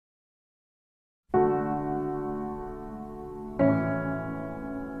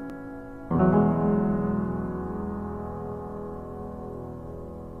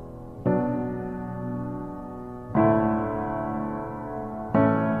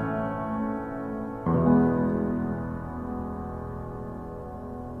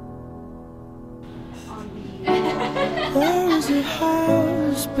a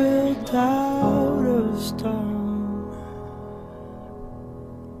house built out of stone.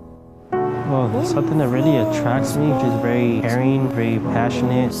 Well, something that really attracts me. She's very caring, very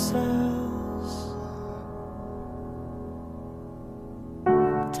passionate.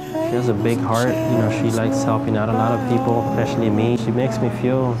 She has a big heart. You know, she likes helping out a lot of people, especially me. She makes me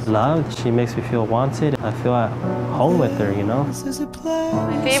feel loved. She makes me feel wanted. I feel at home with her, you know?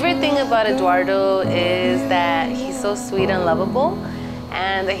 My favorite thing about Eduardo is that he's so sweet and lovable,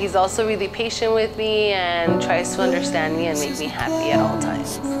 and that he's also really patient with me and tries to understand me and make me happy at all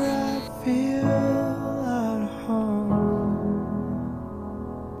times.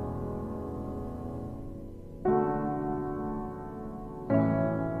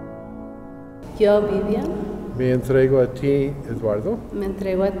 Yo, Vivian, me entrego a ti, Eduardo, me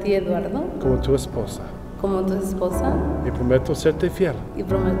entrego a ti, Eduardo, como tu esposa. como tu esposa, Y prometo serte fiel y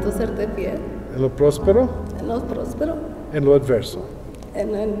prometo serte fiel en lo próspero, en lo próspero, en lo adverso,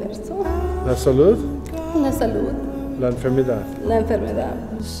 en lo adverso, la salud, en la salud, la enfermedad. la enfermedad.